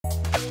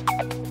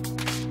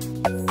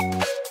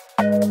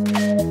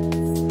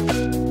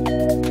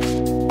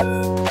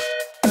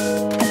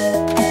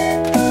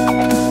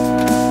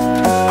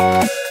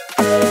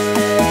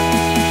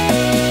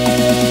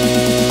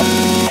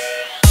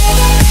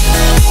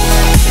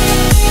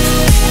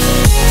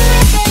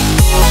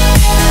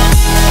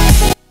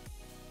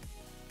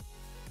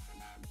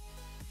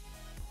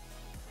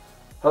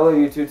Hello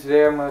YouTube,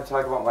 today I'm going to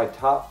talk about my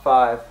top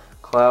 5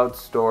 cloud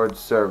storage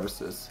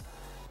services.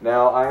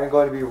 Now I'm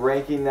going to be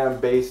ranking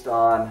them based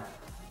on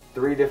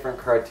 3 different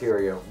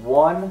criteria.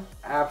 1,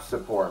 app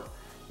support.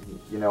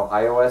 You know,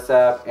 iOS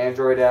app,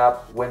 Android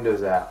app,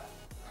 Windows app.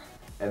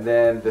 And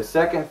then the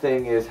second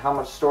thing is how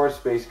much storage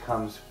space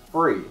comes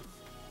free.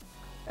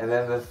 And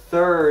then the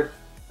third,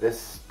 the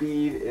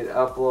speed it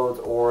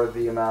uploads or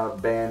the amount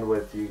of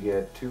bandwidth you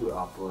get to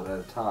upload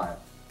at a time.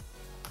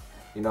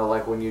 You know,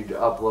 like when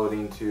you're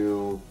uploading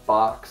to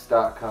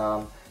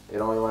box.com,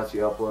 it only lets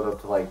you upload up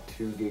to like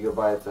 2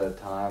 gigabytes at a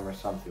time or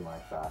something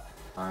like that.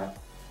 Alright,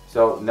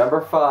 so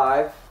number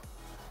 5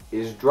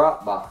 is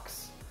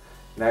Dropbox.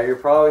 Now you're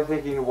probably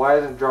thinking, why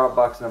isn't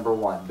Dropbox number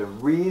 1? The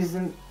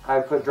reason I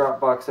put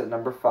Dropbox at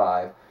number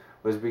 5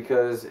 was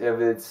because of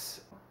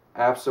its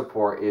app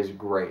support is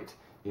great.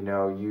 You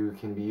know, you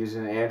can be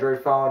using an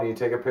Android phone, you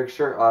take a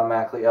picture,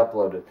 automatically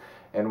upload it.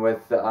 And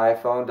with the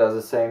iPhone, does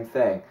the same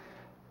thing.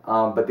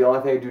 But the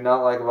only thing I do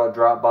not like about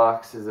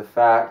Dropbox is the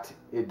fact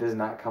it does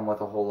not come with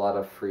a whole lot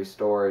of free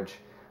storage.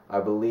 I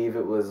believe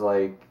it was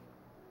like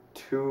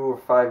 2 or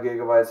 5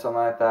 gigabytes, something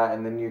like that,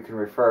 and then you can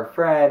refer a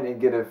friend and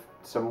get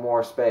some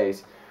more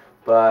space,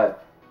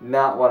 but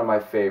not one of my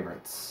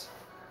favorites.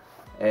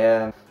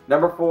 And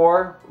number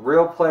 4,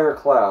 Real Player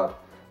Cloud.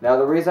 Now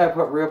the reason I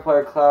put Real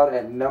Player Cloud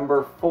at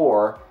number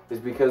 4 is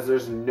because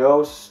there's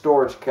no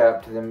storage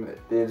cap to them.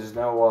 There's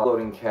no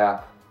loading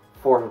cap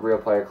for Real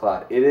Player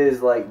Cloud. It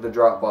is like the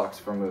Dropbox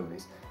for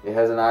movies. It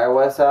has an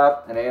iOS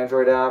app, an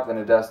Android app, and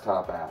a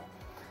desktop app.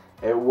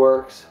 It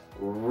works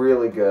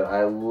really good.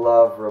 I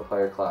love Real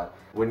Player Cloud.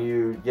 When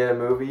you get a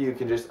movie, you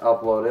can just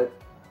upload it.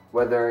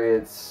 Whether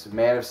it's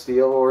Man of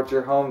Steel or it's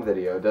your home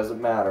video, it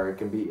doesn't matter. It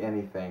can be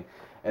anything.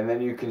 And then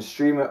you can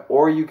stream it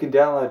or you can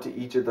download to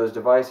each of those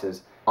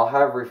devices. I'll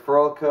have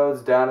referral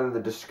codes down in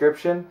the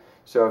description,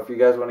 so if you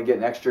guys want to get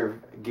an extra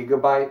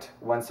gigabyte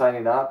when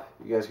signing up,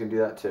 you guys can do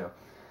that too.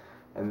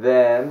 And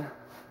then,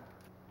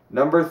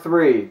 number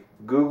 3,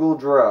 Google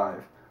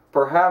Drive.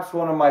 Perhaps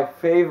one of my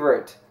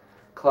favorite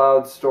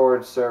cloud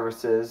storage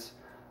services.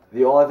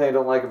 The only thing I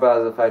don't like about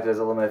it is the fact it has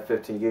a limit of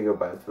 15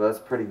 gigabytes, but that's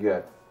pretty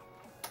good.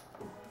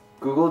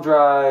 Google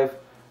Drive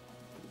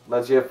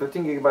lets you have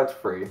 15 gigabytes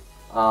free.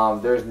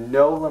 There's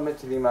no limit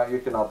to the amount you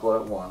can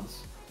upload at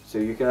once. So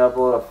you can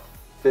upload a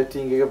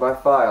 15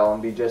 gigabyte file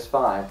and be just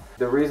fine.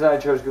 The reason I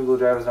chose Google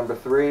Drive as number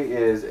 3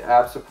 is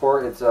app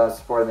support. It's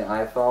supporting the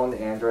iPhone,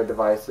 the Android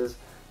devices.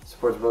 It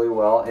supports really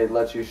well. It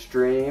lets you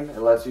stream,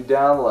 it lets you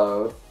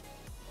download,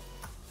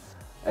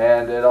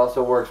 and it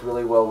also works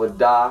really well with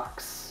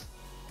docs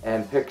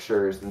and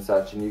pictures and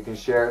such, and you can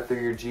share it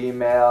through your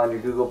Gmail and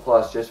your Google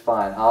Plus just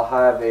fine. I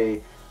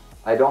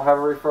don't have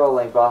a referral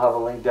link, but I'll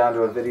have a link down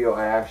to a video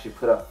I actually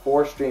put up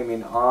for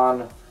streaming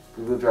on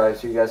Google Drive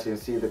so you guys can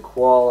see the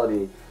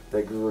quality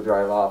that Google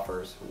Drive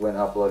offers when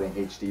uploading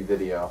HD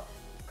video.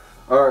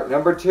 Alright,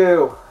 number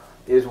 2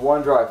 is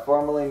OneDrive,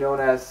 formerly known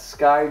as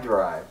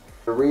SkyDrive.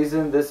 The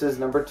reason this is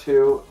number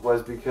 2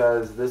 was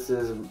because this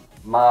is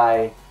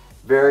my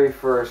very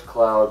first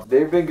cloud.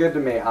 They've been good to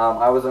me.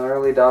 I was an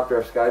early adopter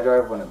of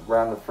SkyDrive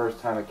around the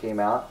first time it came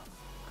out,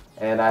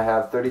 and I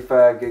have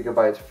 35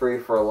 gigabytes free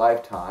for a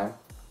lifetime.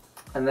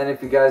 And then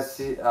if you guys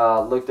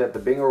looked at the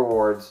Bing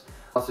rewards,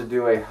 also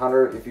do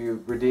 100. If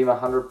you redeem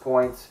 100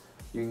 points,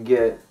 you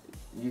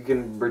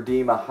can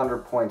redeem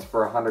 100 points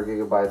for 100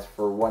 gigabytes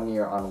for 1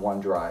 year on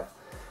OneDrive.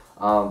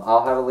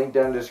 I'll have a link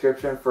down in the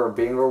description for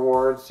Bing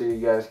rewards so you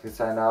guys can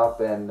sign up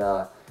and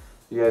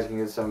you guys can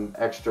get some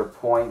extra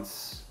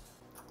points.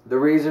 The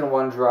reason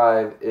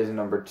OneDrive is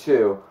number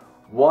 2,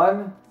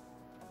 1,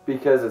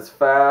 because it's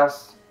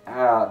fast.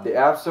 The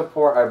app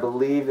support I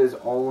believe is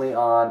only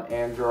on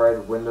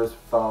Android, Windows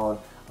Phone.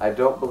 I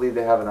don't believe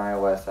they have an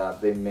iOS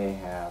app. They may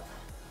have.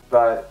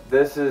 But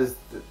this is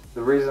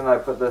the reason I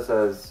put this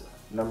as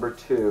number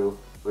 2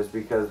 was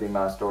because the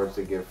amount of storage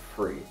they give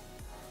free.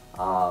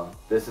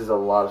 This is a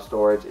lot of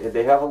storage.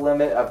 They have a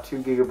limit of 2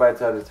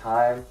 gigabytes at a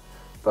time,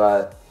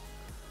 but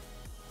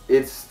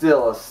it's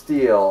still a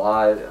steal.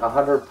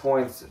 100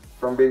 points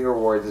from Bing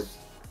Rewards is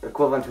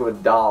equivalent to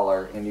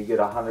 $1, and you get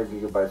 100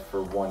 gigabytes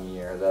for 1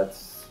 year.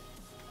 That's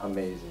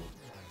amazing.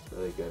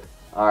 Really good.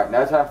 Alright,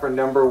 now time for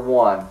number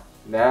 1.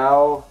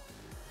 Now,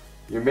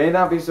 you may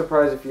not be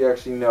surprised if you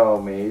actually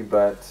know me,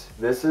 but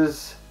this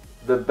is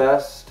the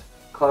best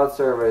cloud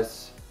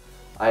service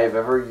I have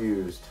ever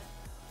used.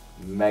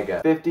 Mega.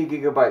 50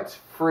 gigabytes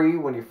free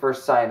when you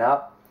first sign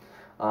up.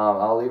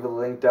 I'll leave a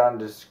link down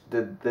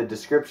in the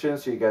description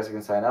so you guys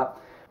can sign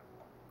up.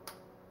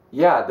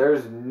 Yeah,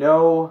 there's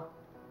no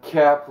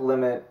cap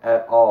limit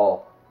at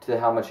all to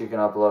how much you can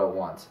upload at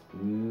once.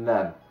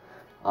 None.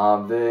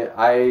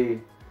 I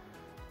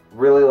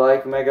really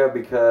like Mega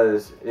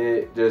because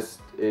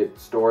it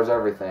stores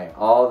everything.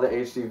 All the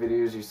HD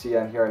videos you see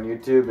on here on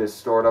YouTube is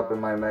stored up in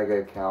my Mega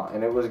account,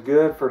 and it was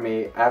good for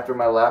me after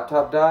my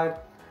laptop died.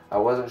 I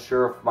wasn't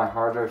sure if my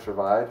hard drive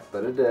survived,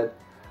 but it did.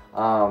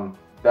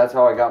 That's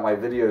how I got my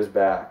videos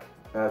back.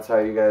 That's how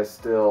you guys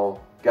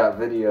still got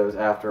videos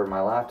after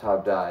my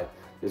laptop died,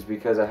 is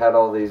because I had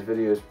all these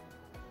videos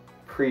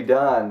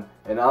pre-done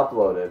and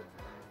uploaded.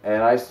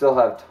 And I still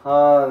have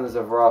tons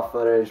of raw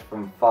footage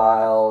from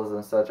files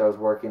and such I was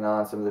working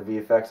on. Some of the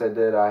VFX I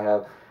did, I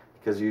have,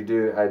 because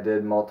I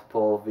did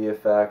multiple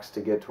VFX to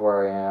get to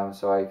where I am.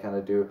 So I kind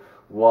of do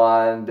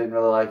 1, didn't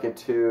really like it,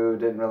 2,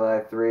 didn't really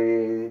like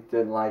 3,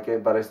 didn't like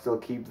it, but I still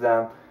keep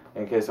them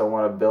in case I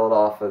want to build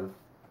off of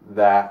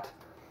that.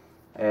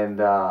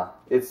 And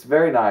it's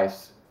very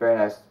nice, very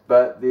nice.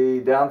 But the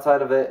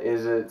downside of it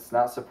is it's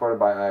not supported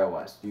by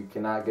iOS. You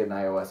cannot get an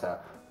iOS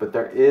app, but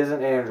there is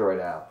an Android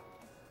app.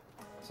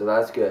 So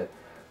that's good.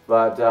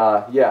 But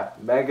yeah,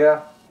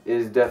 Mega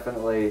is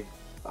definitely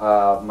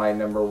my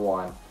number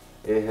 1.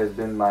 It has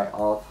been my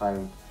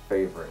all-time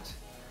favorite.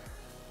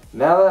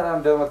 Now that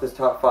I'm done with this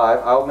top 5,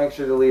 I'll make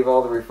sure to leave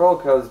all the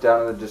referral codes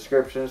down in the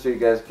description so you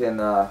guys can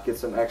get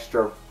some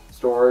extra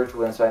storage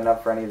when signing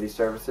up for any of these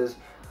services.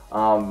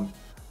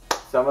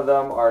 Some of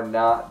them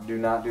do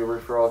not do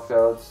referral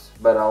codes,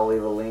 but I'll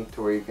leave a link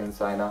to where you can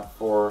sign up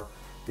for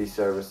these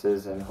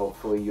services, and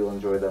hopefully you'll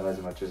enjoy them as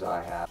much as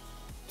I have.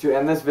 To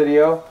end this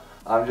video,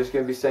 I'm just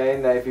going to be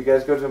saying that if you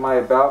guys go to my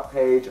About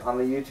page on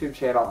the YouTube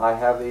channel, I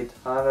have a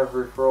ton of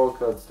referral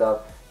code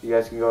stuff. You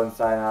guys can go and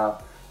sign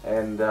up,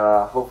 and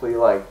hopefully you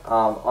like.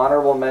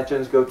 Honorable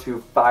mentions go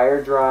to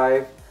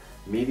FIREDRIVE,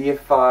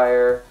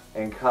 MediaFire,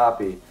 and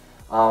Copy.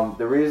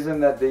 The reason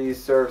that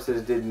these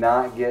services did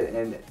not get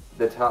in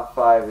the top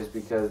 5 is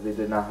because they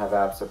did not have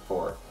app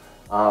support.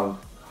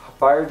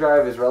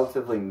 FireDrive is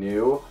relatively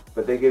new,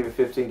 but they give you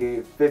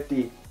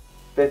 50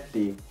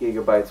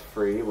 gigabytes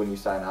free when you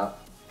sign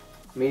up.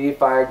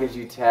 MediaFire gives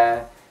you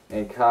 10,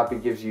 and Copy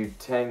gives you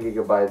 10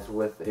 gigabytes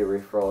with a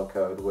referral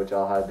code, which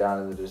I'll have down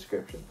in the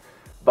description.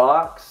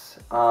 Box,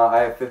 I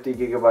have 50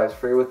 gigabytes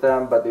free with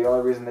them, but the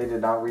only reason they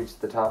did not reach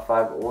the top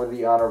 5 or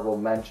the honorable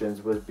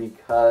mentions was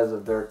because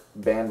of their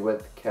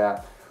bandwidth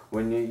cap.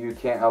 When you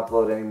can't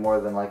upload any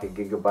more than like a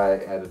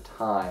gigabyte at a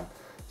time.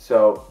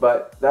 So,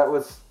 but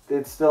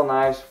it's still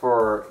nice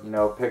for, you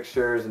know,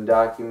 pictures and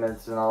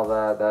documents and all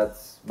that.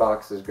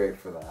 Box is great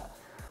for that.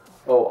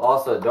 Oh,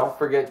 also don't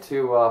forget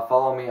to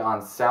follow me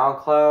on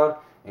SoundCloud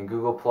and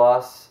Google+.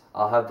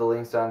 I'll have the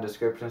links down in the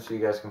description so you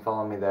guys can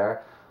follow me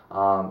there.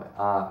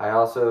 I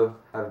also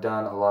have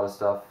done a lot of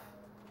stuff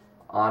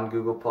on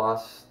Google+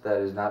 that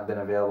has not been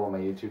available on my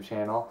YouTube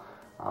channel.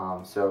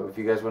 So if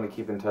you guys want to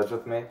keep in touch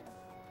with me,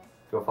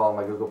 go follow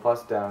my Google+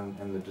 down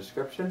in the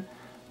description,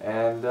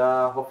 and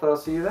hopefully I'll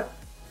see you there.